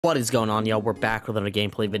What is going on, y'all? We're back with another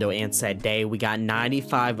gameplay video, and today we got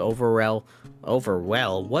 95 overall,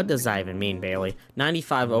 what does that even mean, Bailey?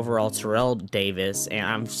 95 overall Terrell Davis, and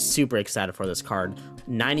I'm super excited for this card.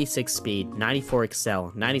 96 speed, 94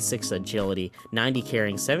 excel, 96 agility, 90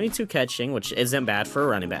 carrying, 72 catching, which isn't bad for a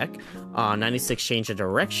running back, 96 change of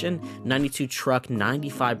direction, 92 truck,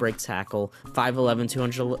 95 break tackle, 5'11",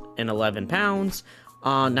 211 pounds, wait,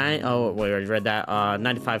 I already read that,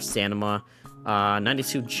 95 stamina,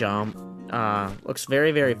 92 jump. Looks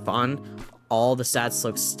very fun. All the stats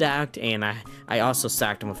look stacked, and I also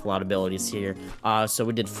stacked him with a lot of abilities here. So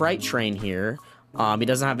we did Fright Train here. He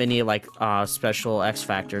doesn't have any like special X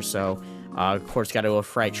factor, so of course got to go with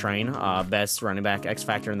Fright Train. Best running back X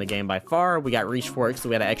factor in the game by far. We got Reach for it because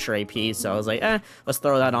we had an extra AP, so I was like, let's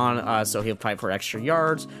throw that on. So he'll fight for extra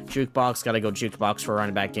yards. Jukebox, got to go Jukebox for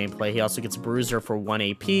running back gameplay. He also gets Bruiser for 1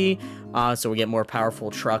 AP. So we get more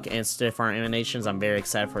powerful truck and stiff arm animations. I'm very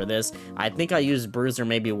excited for this. I think I used Bruiser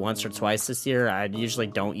maybe once or twice this year. I usually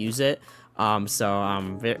don't use it. So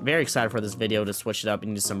I'm very excited for this video to switch it up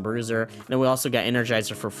and do some Bruiser. And then we also got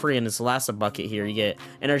Energizer for free in this last bucket here. You get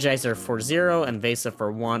Energizer for 0, Invasive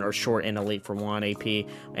for 1, or Short and Elite for 1 AP.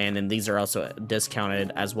 And then these are also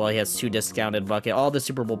discounted as well. He has 2 discounted bucket. All the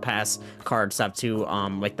Super Bowl Pass cards have 2,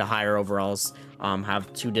 like the higher overalls,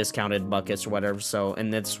 have 2 discounted buckets or whatever. So in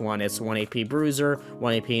this one, it's 1 AP Bruiser,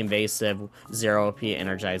 1 AP Invasive, 0 AP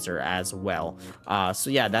Energizer as well. So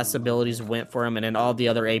yeah, that's the abilities went for him. And then all the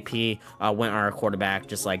other AP went on our quarterback,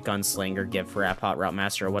 just like Gunslinger, Gift Wrap, Hot Route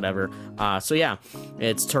Master, or whatever. So yeah,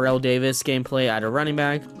 it's Terrell Davis gameplay at a running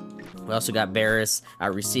back. We also got Barris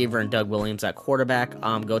at receiver and Doug Williams at quarterback.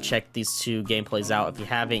 Go check these 2 gameplays out if you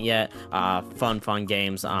haven't yet. Fun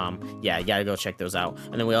games. Yeah, you gotta go check those out.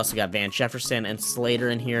 And then we also got Van Jefferson and Slater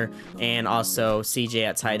in here, and also CJ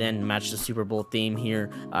at tight end. Match the Super Bowl theme here.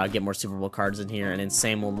 Get more Super Bowl cards in here, and then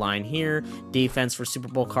same old line here. Defense for Super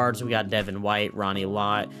Bowl cards. We got Devin White, Ronnie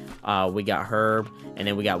Lott. We got Herb, and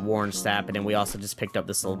then we got Warren Stapp, and then we also just picked up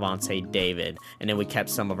this Levante David. And then we kept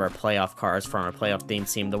some of our playoff cards from our playoff theme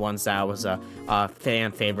team, the ones that I was a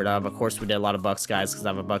fan favorite of. Of course, we did a lot of Bucks guys because I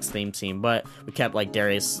have a Bucks theme team, but we kept like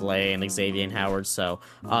Darius Slay and Xavier Howard. So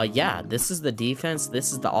yeah, this is the defense,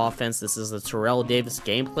 this is the offense, this is the Terrell Davis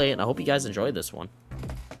gameplay, and I hope you guys enjoyed this one.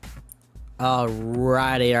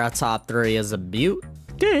 Alrighty, our top 3 is a beautiful.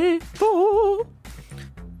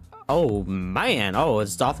 Oh man,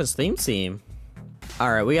 it's Dolphins theme team.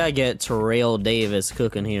 Alright, we gotta get Terrell Davis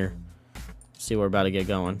cooking here. See, we're about to get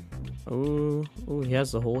going. Ooh, he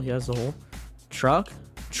has the hole, Truck.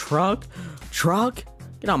 Get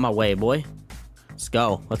out of my way, boy. Let's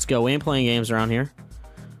go. We ain't playing games around here.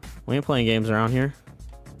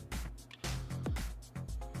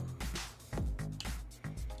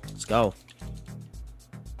 Let's go.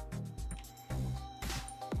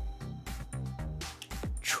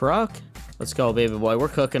 Truck. Let's go, baby boy. We're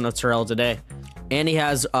cooking with Terrell today. And he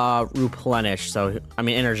has Replenish, so I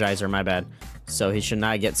mean Energizer, my bad. So he should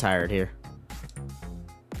not get tired here.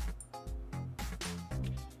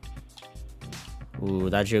 Ooh,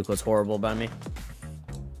 that juke was horrible by me.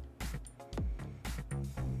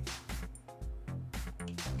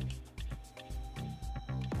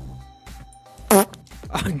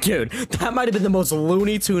 Dude, that might have been the most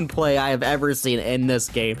Looney Tune play I have ever seen in this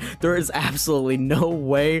game. There is absolutely no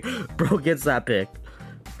way bro gets that pick.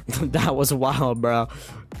 That was wild, bro.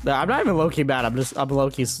 I'm not even low-key mad. I'm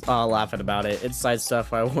low-key laughing about it. Inside stuff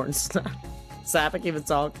by Warren Sapp. I can't even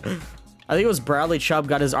talk. I think it was Bradley Chubb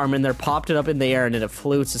got his arm in there, popped it up in the air, and then it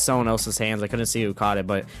flew to someone else's hands. I couldn't see who caught it,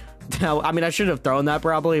 but I mean, I should have thrown that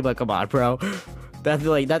probably, but come on, bro.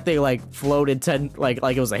 That thing like floated 10 like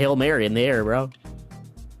it was a Hail Mary in the air, bro.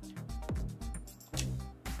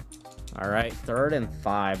 All right, 3rd and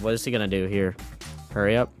 5. What is he gonna do here?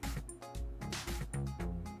 Hurry up.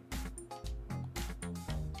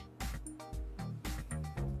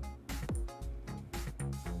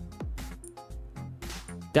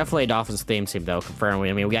 Definitely a Dolphins theme team, though. Confirm.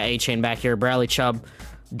 I mean, we got A-Chain back here. Bradley Chubb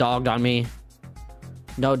dogged on me.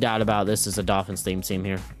 No doubt about this is a Dolphins theme team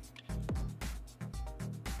here.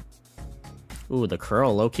 Ooh, the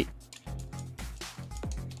curl, low-key.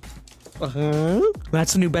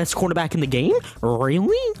 That's the new best cornerback in the game?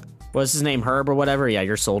 Really? What's his name? Herb or whatever? Yeah,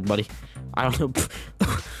 you're sold, buddy. I don't know.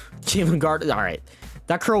 Jalen Gardner. All right.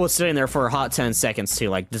 That curl was sitting there for a hot 10 seconds, too.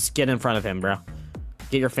 Like, just get in front of him, bro.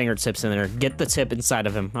 Get your fingertips in there. Get the tip inside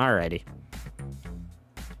of him. Alrighty.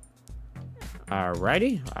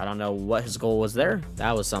 Alrighty. I don't know what his goal was there.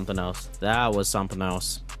 That was something else.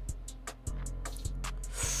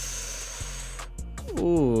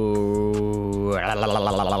 Ooh.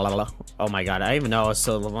 Oh my god. I even know it's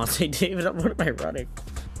still Levante David. What am I running?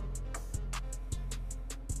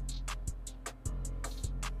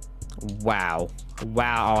 Wow.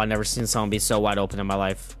 Wow. Oh, I've never seen someone be so wide open in my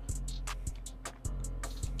life.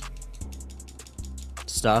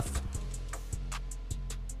 Stuff.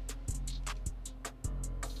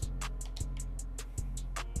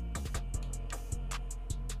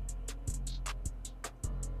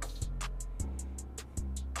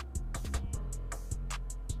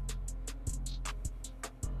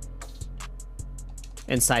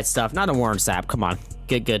 Inside stuff. Not a Warren Sapp. Come on.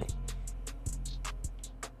 Get good.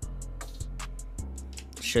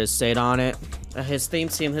 Should have stayed on it. His theme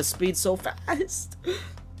team, his speed so fast.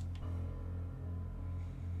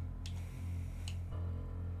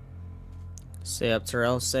 Stay up,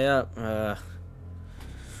 Terrell. Stay up.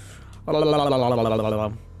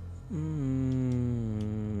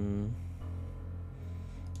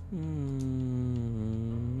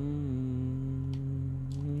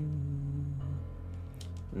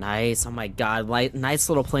 Nice. Oh my god. Nice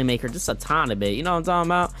little playmaker. Just a tiny bit. You know what I'm talking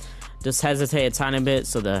about? Just hesitate a tiny bit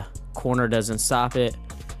so the corner doesn't stop it.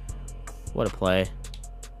 What a play.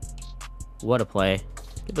 What a play.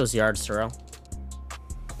 Get those yards, Terrell.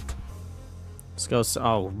 Let's go.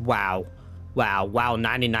 Oh, wow. Wow. Wow.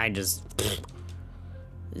 99 just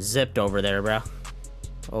zipped over there, bro.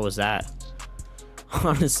 What was that?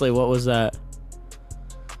 Honestly, what was that?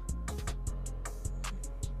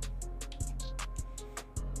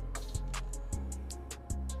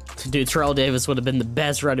 Dude, Terrell Davis would have been the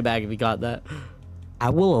best running back if he got that. I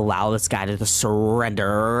will allow this guy to just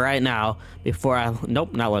surrender right now before I...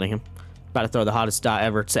 Nope, not letting him. About to throw the hottest dot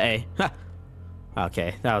ever to A.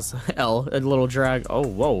 Okay, that was L. A little drag. Oh,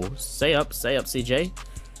 whoa. Stay up, CJ.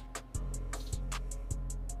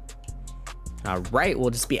 All right,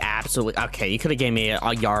 we'll just be absolutely... Okay, you could have gave me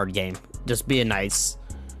a yard game. Just being nice.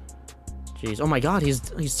 Jeez. Oh, my God,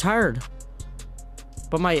 he's tired.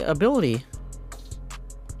 But my ability...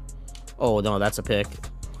 Oh, no, that's a pick.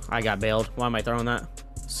 I got bailed. Why am I throwing that?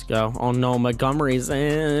 Let's go. Oh, no, Montgomery's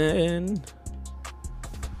in.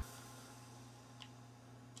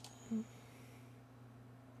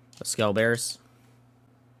 Let's go, Bears.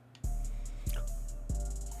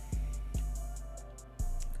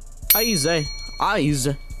 Easy.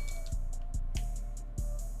 Easy.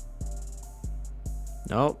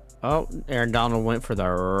 Nope. Oh, Aaron Donald went for the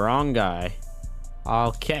wrong guy.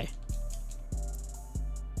 Okay.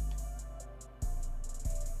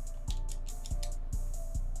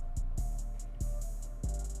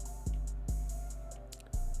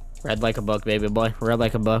 Read like a book, baby boy. Read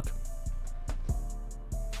like a book.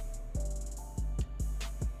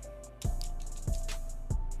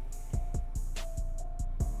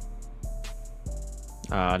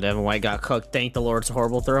 Devin White got cooked. Thank the Lord. It's a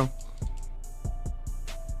horrible throw.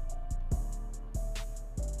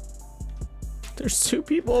 There's two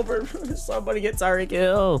people over. Somebody gets Tyreek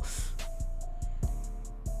Hill.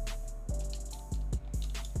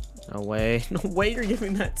 No way. No way you're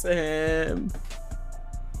giving that to him.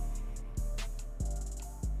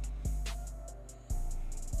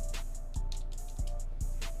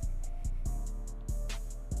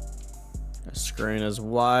 That screen is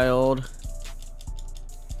wild.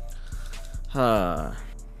 Huh.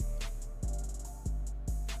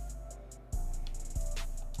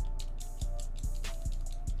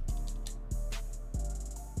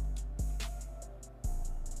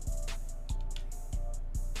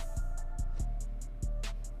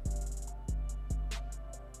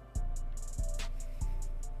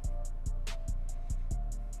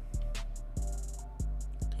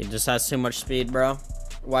 He just has too much speed, bro.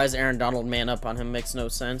 Why is Aaron Donald man up on him? Makes no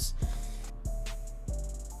sense.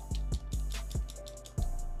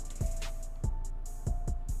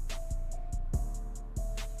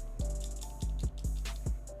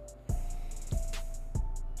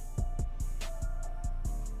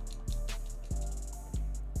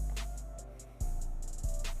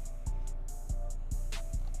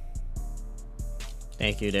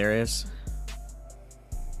 Thank you, Darius.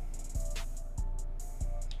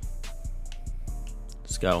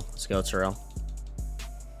 Let's go. Let's go, Terrell.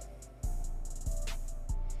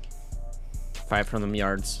 5 from them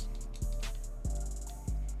yards.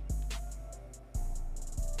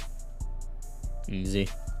 Easy.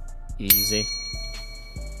 Easy.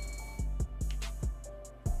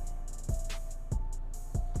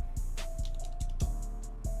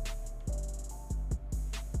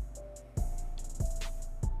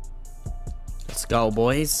 Let's go,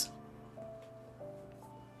 boys.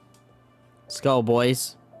 Let's go,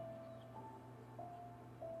 boys.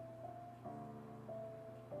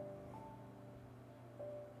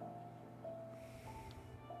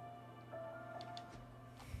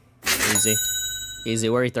 Easy. Easy.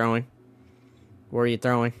 Where are you throwing? Where are you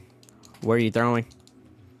throwing? Where are you throwing?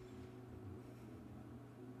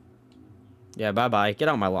 Yeah, bye-bye. Get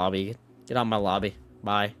out my lobby. Get out my lobby.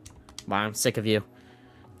 Bye. Bye, I'm sick of you.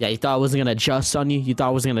 Yeah, you thought I wasn't gonna adjust on you? You thought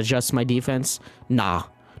I was gonna adjust my defense? Nah.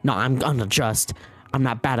 Nah, I'm gonna adjust. I'm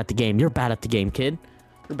not bad at the game. You're bad at the game, kid.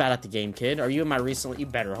 You're bad at the game, kid. Are you in my recently... You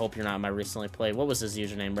better hope you're not in my recently played. What was his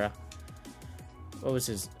username, bro? What was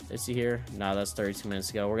his... Is he here? No, that's 32 minutes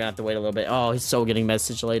ago. We're gonna have to wait a little bit. Oh, he's so getting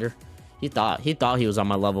message later. He thought he was on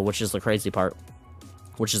my level, which is the crazy part.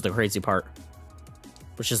 Which is the crazy part.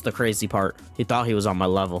 Which is the crazy part. He thought he was on my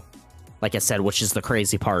level. Like I said, which is the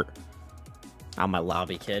crazy part. On my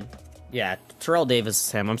lobby, kid. Yeah, Terrell Davis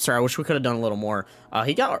is him. I'm sorry, I wish we could have done a little more.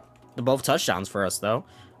 He got both touchdowns for us, though.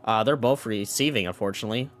 They're both receiving,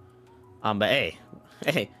 unfortunately. But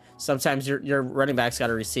hey, sometimes your running back's got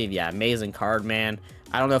to receive. Yeah, amazing card, man.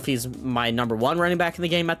 I don't know if he's my #1 running back in the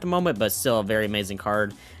game at the moment, but still a very amazing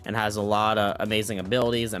card and has a lot of amazing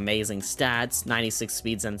abilities, amazing stats. 96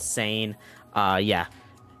 speed's insane. Yeah.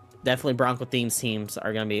 Definitely Bronco themed teams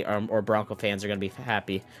are going to be, or Bronco fans are going to be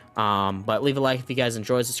happy. But leave a like if you guys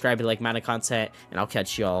enjoy, subscribe if you like Madden content, and I'll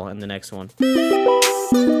catch y'all in the next one.